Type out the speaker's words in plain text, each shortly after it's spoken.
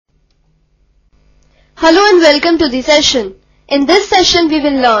Hello and welcome to the session. In this session we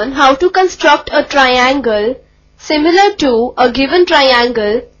will learn how to construct a triangle similar to a given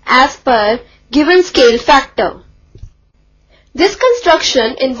triangle as per given scale factor. This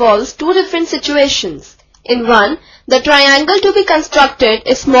construction involves two different situations. In one, the triangle to be constructed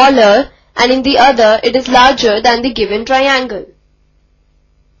is smaller and in the other it is larger than the given triangle.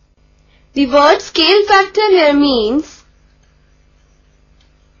 The word scale factor here means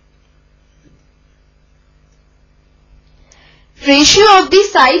ratio of the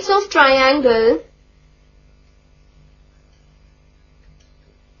sides of triangle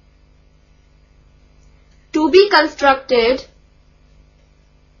to be constructed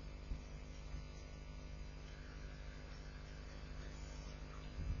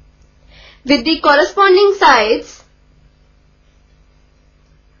with the corresponding sides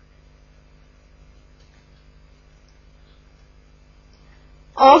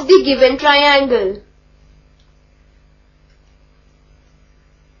of the given triangle.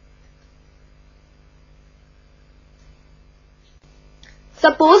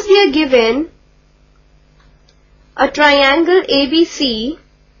 Suppose we are given a triangle ABC.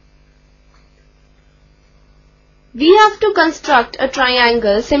 We have to construct a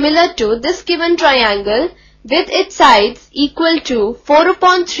triangle similar to this given triangle with its sides equal to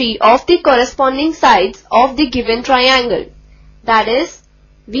 4/3 of the corresponding sides of the given triangle. That is,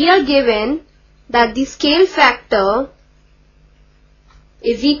 we are given that the scale factor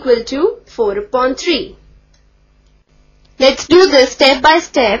is equal to 4/3. Let's do this step by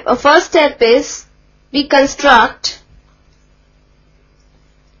step. Our first step is we construct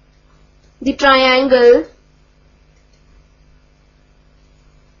the triangle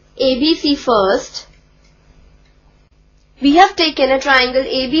ABC first. We have taken a triangle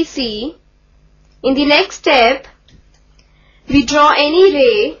ABC. In the next step, we draw any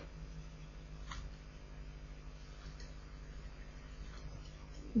ray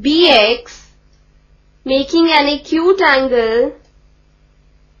BX making an acute angle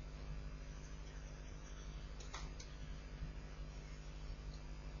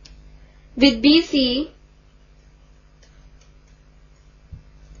with BC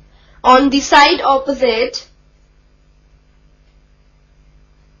on the side opposite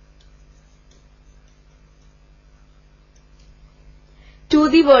to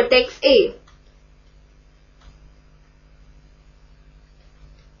the vertex A.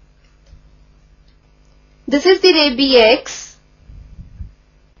 This is the ray BX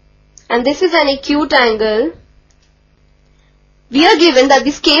and this is an acute angle. We are given that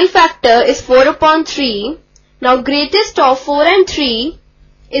the scale factor is 4/3. Now greatest of 4 and 3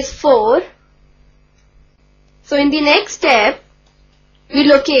 is 4. So in the next step, we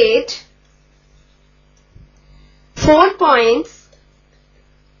locate 4 points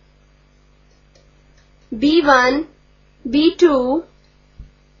B1, B2,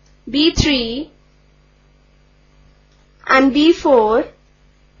 B3 and B4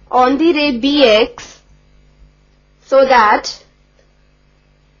 on the ray BX so that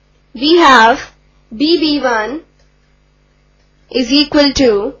we have BB1 is equal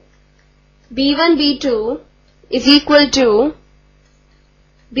to B1 B2 is equal to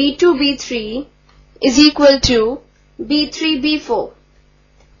B2 B3 is equal to B3 B4.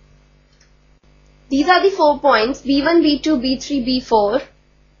 These are the 4 points B1 B2 B3 B4.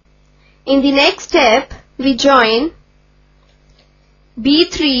 In the next step, we join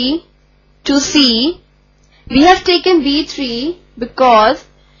B3 to C. We have taken B3 because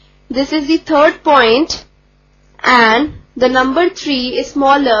this is the third point and the number 3 is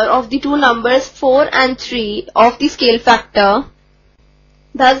smaller of the two numbers 4 and 3 of the scale factor.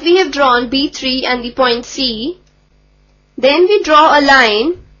 Thus we have drawn B3 and the point C. Then we draw a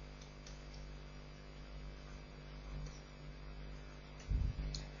line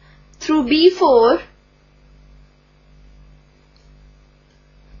through B4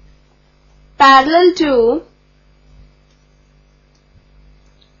 parallel to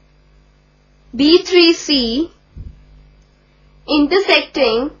B3C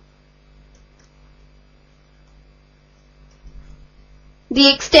intersecting the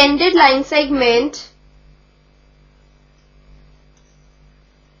extended line segment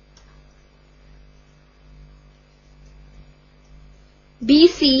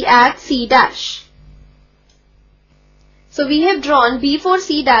BC at C dash. So we have drawn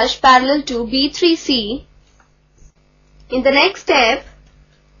B4C dash parallel to B3C. In the next step,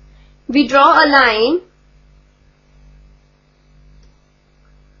 we draw a line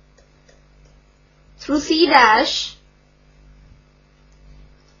through C dash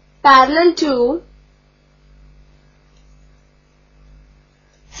parallel to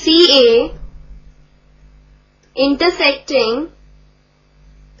CA intersecting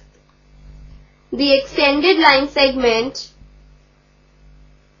the extended line segment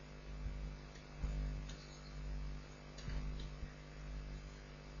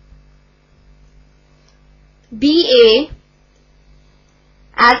BA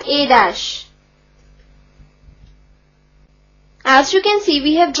at A dash. As you can see,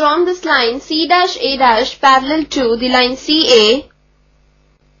 we have drawn this line C dash A dash parallel to the line CA.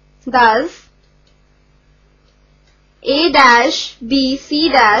 Thus, A dash B C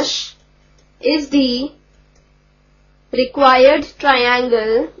dash is the required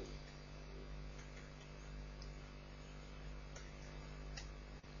triangle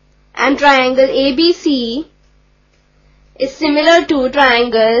and triangle ABC is similar to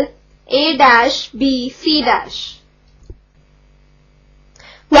triangle A dash B C dash.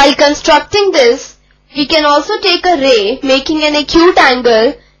 While constructing this, we can also take a ray making an acute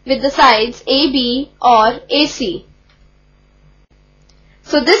angle with the sides AB or AC.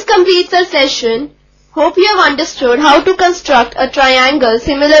 So this completes our session. Hope you have understood how to construct a triangle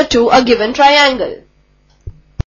similar to a given triangle.